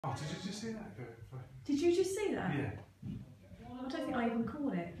Oh, did you just see that? Did you just see that? Yeah. I don't think I even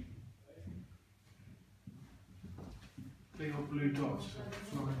caught it. Big old blue dots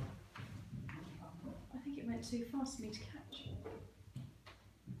flying. I think it went too fast for me to catch.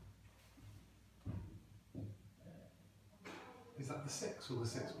 Is that the 6 or the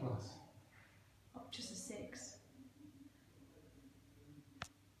 6 plus? Oh, just a 6.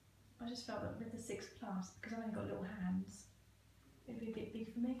 I just felt that with the 6 plus, because I've only got little hands, it'd be a bit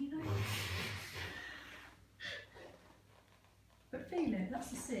big for me, you know? But feel it,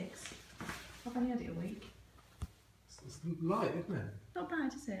 that's a 6. I've only had it a week. It's light, isn't it? Not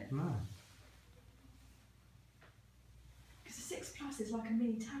bad, is it? No. Because the 6 plus is like a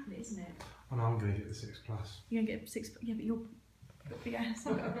mini tablet, isn't it? Oh no, I'm going to get the 6 plus. You're going to get 6, yeah, but you've got big hands.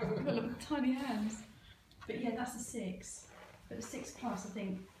 I've got little tiny hands. But yeah, that's a 6. But the 6 plus, I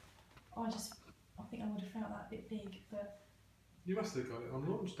think I think I would have felt that a bit big, but... You must have got it on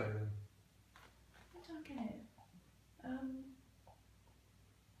launch day then. When did I get it?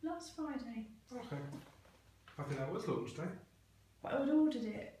 Last Friday. Okay. I think that was launch day. But I had ordered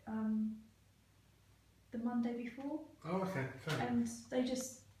it the Monday before, Oh, okay. Fair enough. and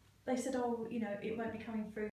they said, oh, you know, it won't be coming through